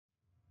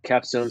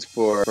Capstones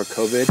for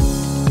COVID.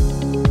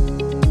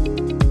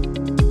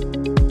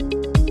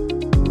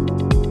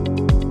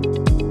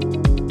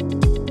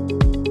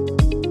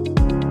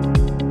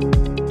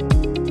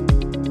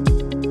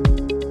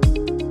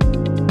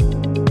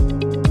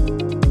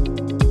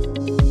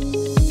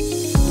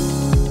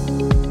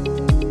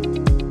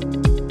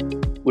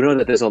 We know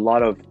that there's a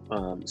lot of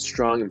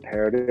strong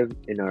imperative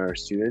in our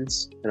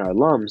students and our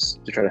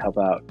alums to try to help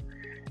out.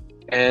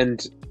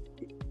 And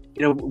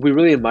we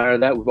really admire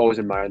that. We've always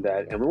admired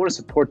that, and we want to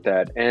support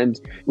that, and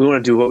we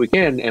want to do what we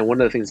can. And one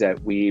of the things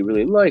that we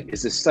really like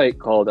is this site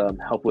called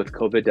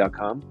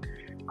helpwithcovid.com,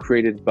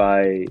 created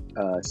by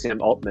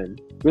Sam Altman,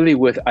 really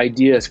with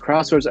ideas,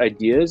 crowdsource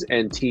ideas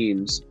and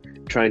teams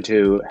trying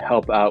to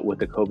help out with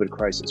the COVID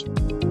crisis.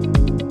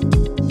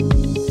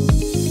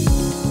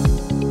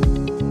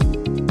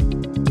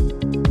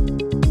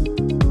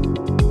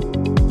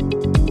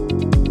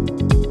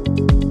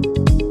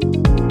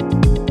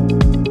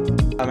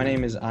 My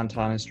name is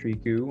Antanas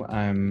Triku.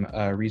 I'm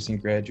a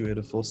recent graduate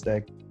of Full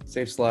Stack.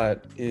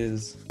 SafeSlot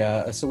is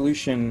a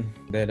solution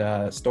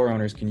that store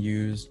owners can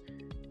use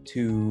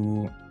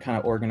to kind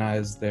of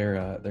organize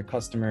their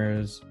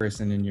customers,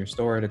 person in your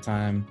store at a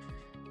time,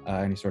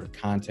 any sort of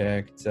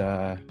contact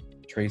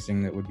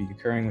tracing that would be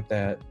occurring with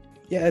that.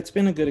 Yeah, it's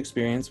been a good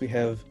experience. We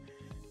have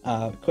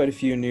quite a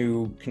few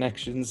new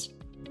connections.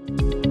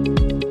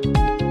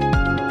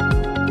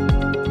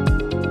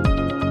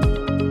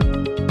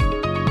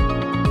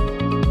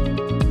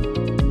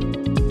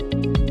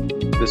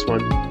 This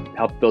one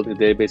helped build a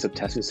database of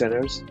testing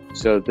centers.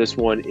 So this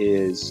one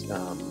is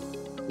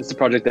it's a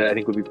project that I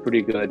think would be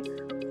pretty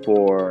good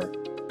for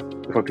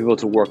people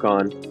to work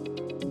on,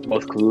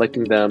 both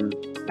collecting them,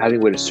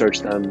 having a way to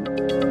search them.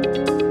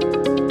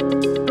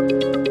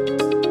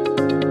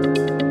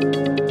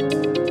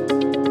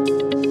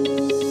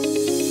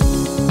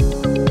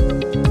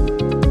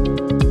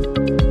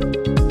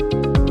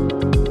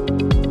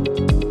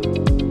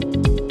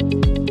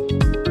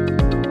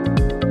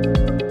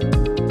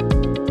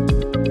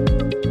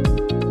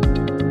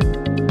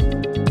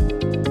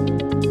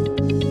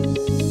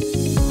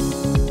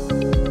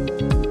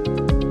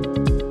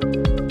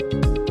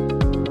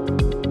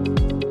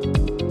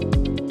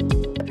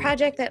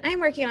 Project that I'm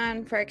working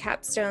on for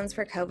Capstones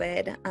for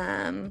COVID.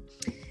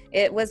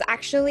 It was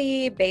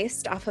actually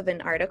based off of an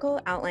article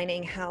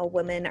outlining how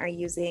women are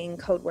using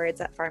code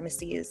words at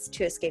pharmacies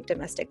to escape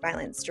domestic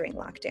violence during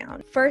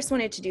lockdown. First,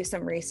 wanted to do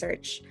some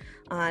research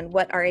on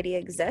what already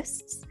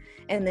exists,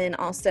 and then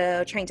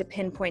also trying to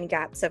pinpoint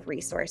gaps of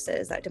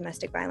resources that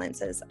domestic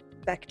violence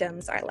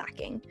victims are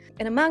lacking.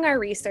 And among our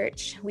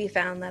research, we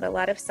found that a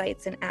lot of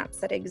sites and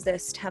apps that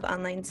exist have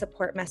online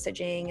support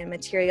messaging and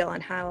material on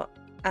how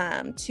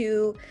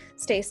to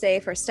stay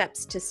safe or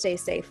steps to stay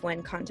safe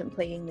when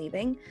contemplating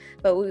leaving.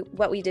 But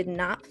what we did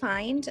not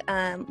find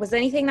was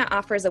anything that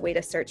offers a way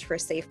to search for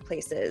safe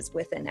places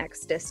within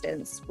X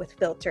distance with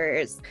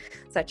filters,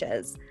 such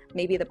as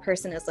maybe the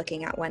person is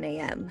looking at 1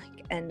 a.m.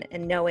 and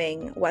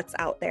knowing what's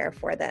out there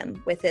for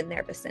them within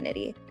their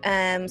vicinity.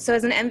 So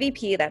as an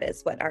MVP, that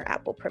is what our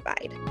app will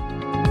provide.